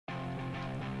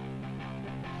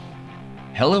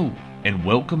Hello, and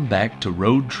welcome back to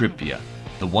Road TRIpVIA,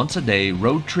 the once-a-day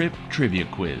road trip trivia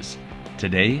quiz.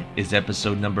 Today is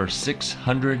episode number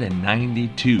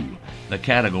 692. The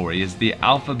category is the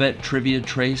alphabet trivia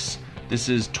trace. This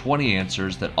is 20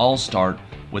 answers that all start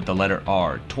with the letter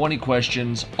R. 20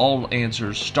 questions, all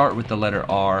answers start with the letter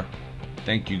R.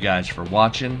 Thank you guys for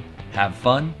watching. Have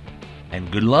fun,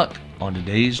 and good luck on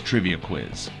today's trivia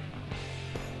quiz.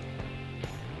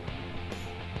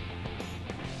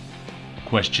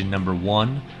 Question number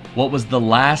 1. What was the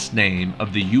last name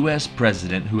of the U.S.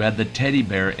 president who had the teddy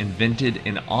bear invented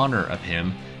in honor of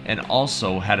him and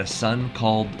also had a son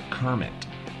called Kermit?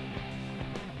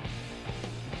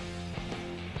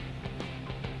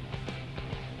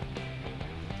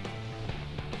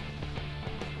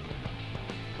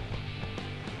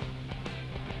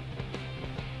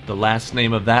 The last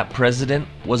name of that president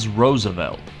was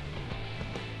Roosevelt.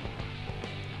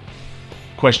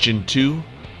 Question 2.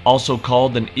 Also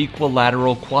called an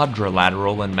equilateral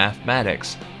quadrilateral in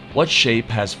mathematics, what shape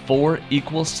has 4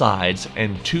 equal sides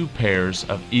and 2 pairs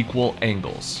of equal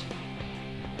angles?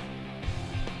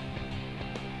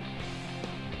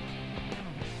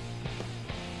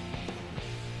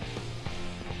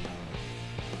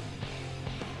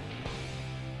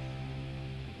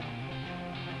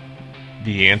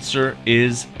 The answer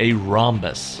is a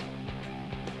rhombus.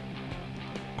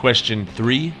 Question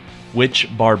 3. Which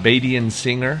Barbadian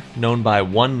singer, known by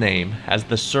one name, has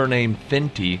the surname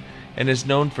Fenty and is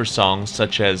known for songs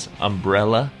such as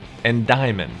Umbrella and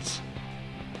Diamonds?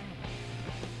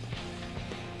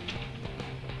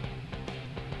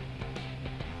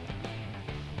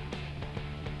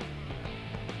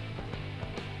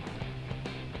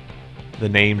 The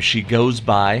name she goes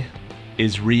by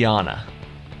is Rihanna.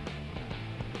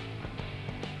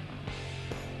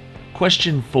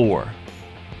 Question 4.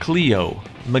 Clio,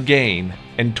 Megane,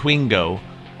 and Twingo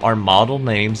are model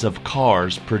names of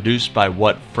cars produced by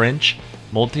what French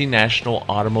multinational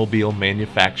automobile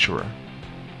manufacturer?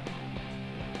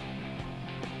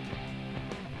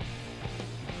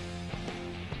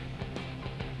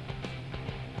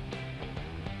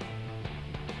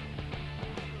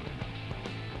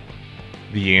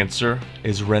 The answer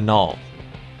is Renault.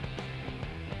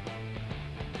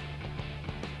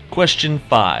 Question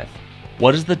 5.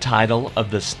 What is the title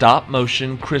of the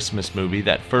stop-motion Christmas movie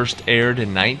that first aired in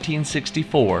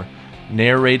 1964,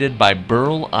 narrated by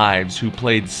Burl Ives, who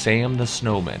played Sam the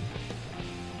Snowman?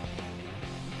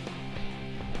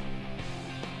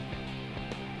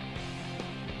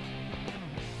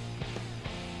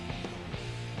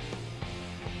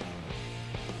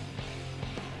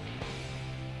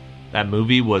 That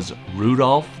movie was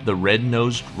Rudolph the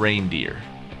Red-Nosed Reindeer.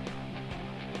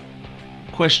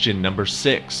 Question number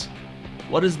 6.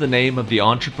 What is the name of the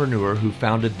entrepreneur who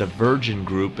founded the Virgin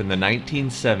Group in the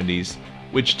 1970s,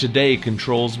 which today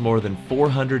controls more than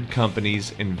 400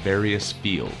 companies in various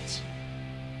fields?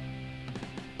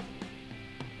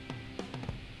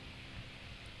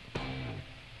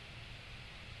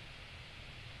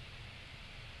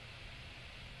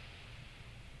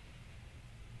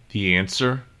 The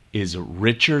answer is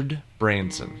Richard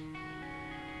Branson.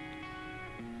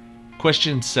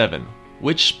 Question 7.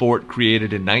 Which sport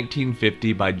created in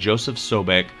 1950 by Joseph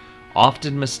Sobek,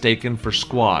 often mistaken for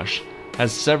squash,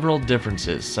 has several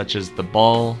differences such as the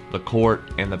ball, the court,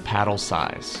 and the paddle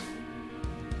size?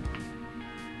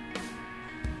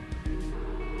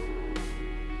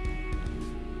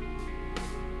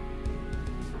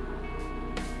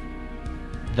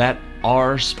 That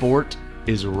R sport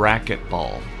is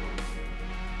racquetball.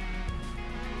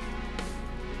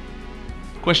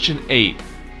 Question 8.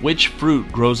 Which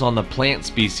fruit grows on the plant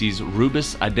species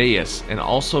Rubus idaeus and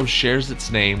also shares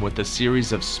its name with a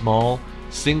series of small,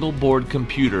 single-board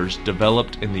computers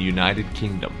developed in the United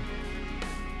Kingdom?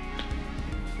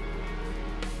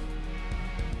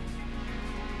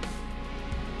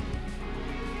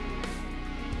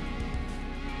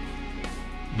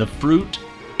 The fruit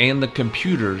and the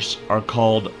computers are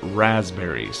called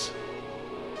raspberries.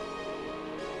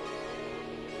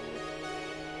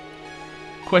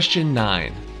 Question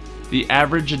 9. The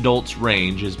average adult's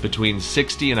range is between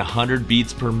 60 and 100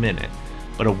 beats per minute,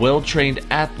 but a well-trained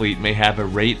athlete may have a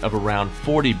rate of around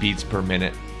 40 beats per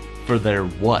minute for their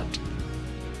what?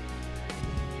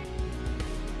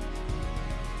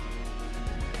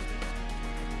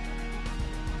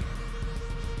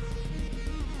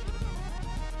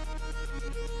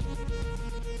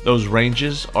 Those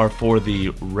ranges are for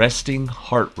the resting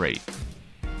heart rate.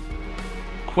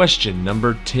 Question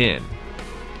number 10.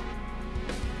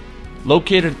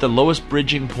 Located at the lowest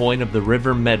bridging point of the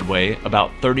River Medway, about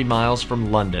 30 miles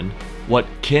from London, What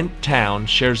Kent town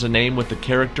shares a name with the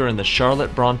character in the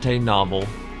Charlotte Bronte novel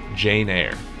Jane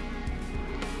Eyre?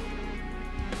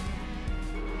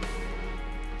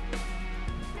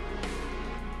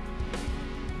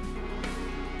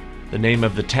 The name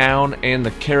of the town and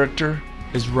the character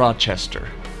is Rochester.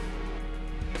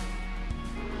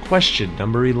 Question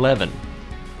number 11.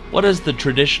 What is the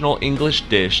traditional English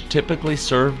dish typically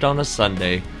served on a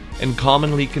Sunday and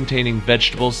commonly containing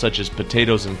vegetables such as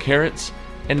potatoes and carrots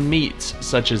and meats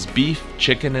such as beef,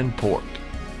 chicken, and pork?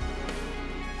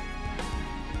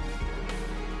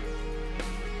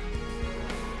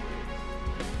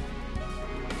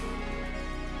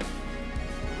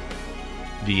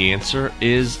 The answer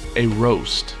is a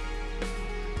roast.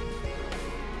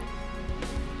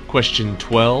 Question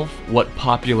 12. What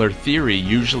popular theory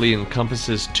usually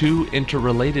encompasses two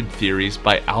interrelated theories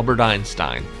by Albert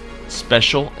Einstein,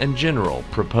 special and general,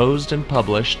 proposed and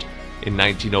published in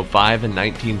 1905 and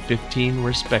 1915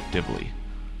 respectively?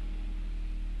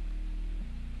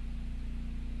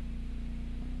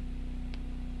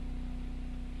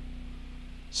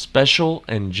 Special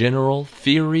and general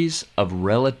theories of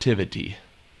relativity.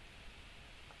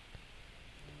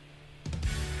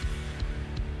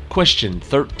 Question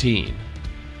 13.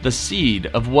 The seed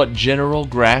of what general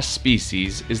grass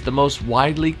species is the most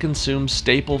widely consumed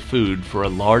staple food for a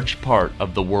large part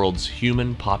of the world's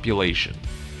human population?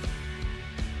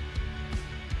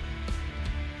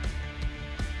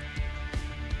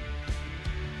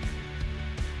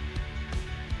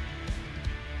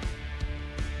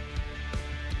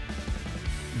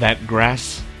 That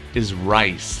grass is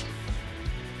rice.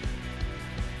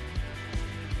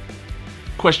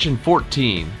 Question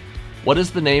 14. What is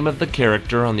the name of the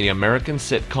character on the American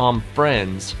sitcom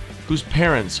Friends, whose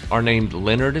parents are named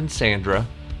Leonard and Sandra,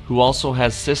 who also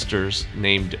has sisters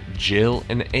named Jill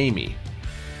and Amy?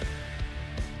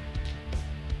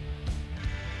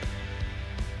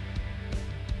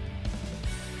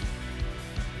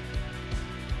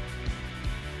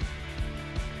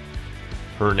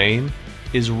 Her name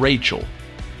is Rachel.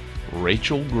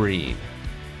 Rachel Green.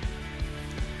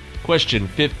 Question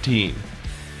 15.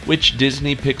 Which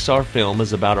Disney Pixar film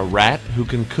is about a rat who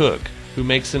can cook, who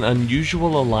makes an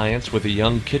unusual alliance with a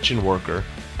young kitchen worker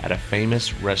at a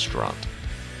famous restaurant?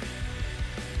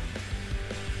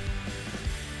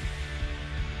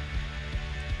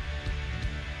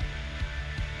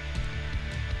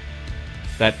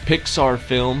 That Pixar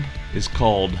film is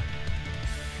called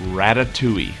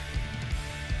Ratatouille.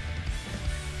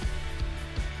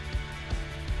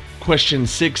 Question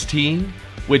 16.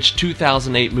 Which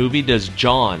 2008 movie does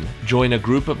John join a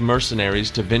group of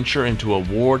mercenaries to venture into a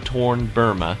war-torn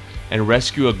Burma and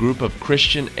rescue a group of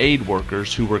Christian aid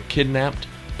workers who were kidnapped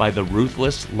by the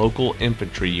ruthless local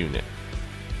infantry unit?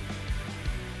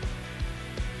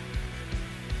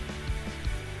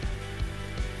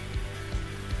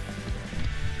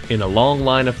 In a long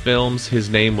line of films,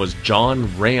 his name was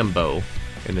John Rambo,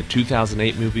 and the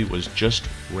 2008 movie was just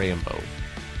Rambo.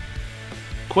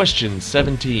 Question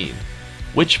 17.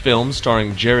 Which film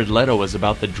starring Jared Leto is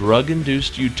about the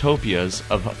drug-induced utopias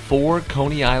of 4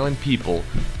 Coney Island people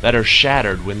that are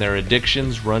shattered when their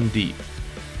addictions run deep?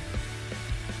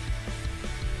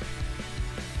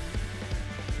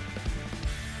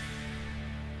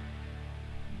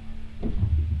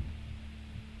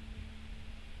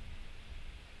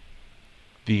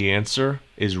 The answer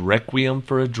is Requiem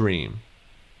for a Dream.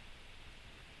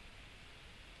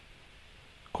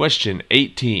 Question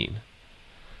 18.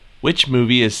 Which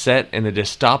movie is set in a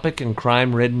dystopic and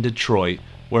crime-ridden Detroit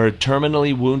where a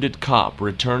terminally wounded cop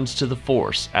returns to the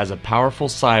force as a powerful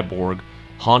cyborg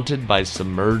haunted by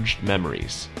submerged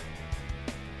memories?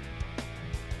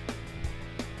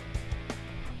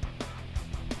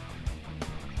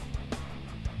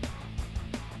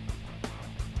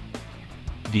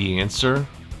 The answer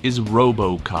is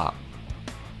RoboCop.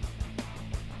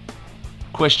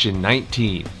 Question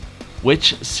 19.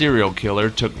 Which serial killer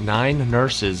took 9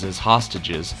 nurses as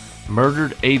hostages,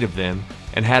 murdered 8 of them,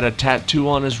 and had a tattoo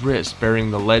on his wrist bearing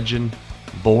the legend,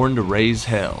 "Born to Raise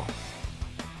Hell"?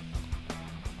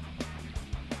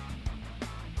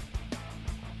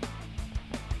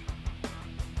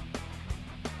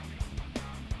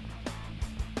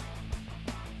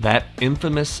 That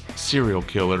infamous serial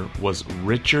killer was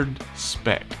Richard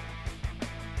Speck.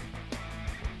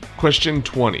 Question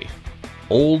 20.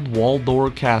 Old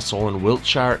Waldor Castle in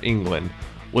Wiltshire, England,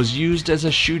 was used as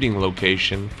a shooting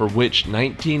location for which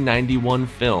 1991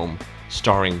 film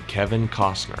starring Kevin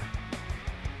Costner?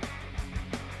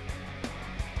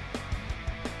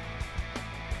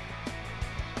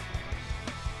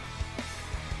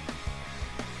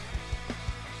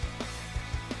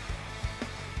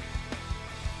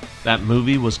 That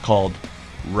movie was called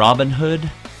Robin Hood,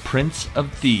 Prince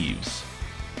of Thieves.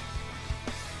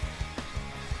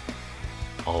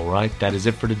 Alright, that is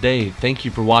it for today. Thank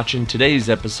you for watching today's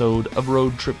episode of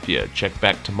Road TRIpVIA. Check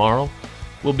back tomorrow.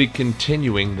 We'll be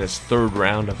continuing this third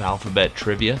round of alphabet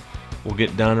trivia. We'll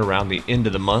get done around the end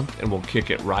of the month and we'll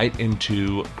kick it right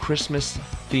into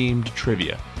Christmas-themed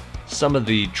trivia. Some of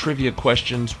the trivia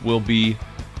questions will be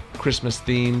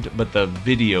Christmas-themed, but the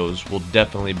videos will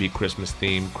definitely be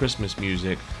Christmas-themed, Christmas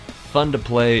music. Fun to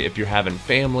play if you're having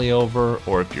family over,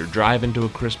 or if you're driving to a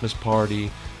Christmas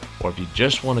party, or if you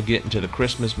just want to get into the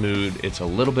Christmas mood. It's a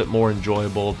little bit more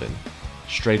enjoyable than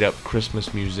straight up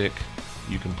Christmas music.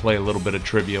 You can play a little bit of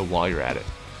trivia while you're at it.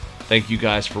 Thank you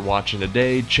guys for watching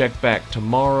today. Check back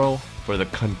tomorrow for the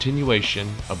continuation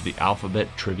of the Alphabet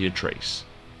Trivia Trace.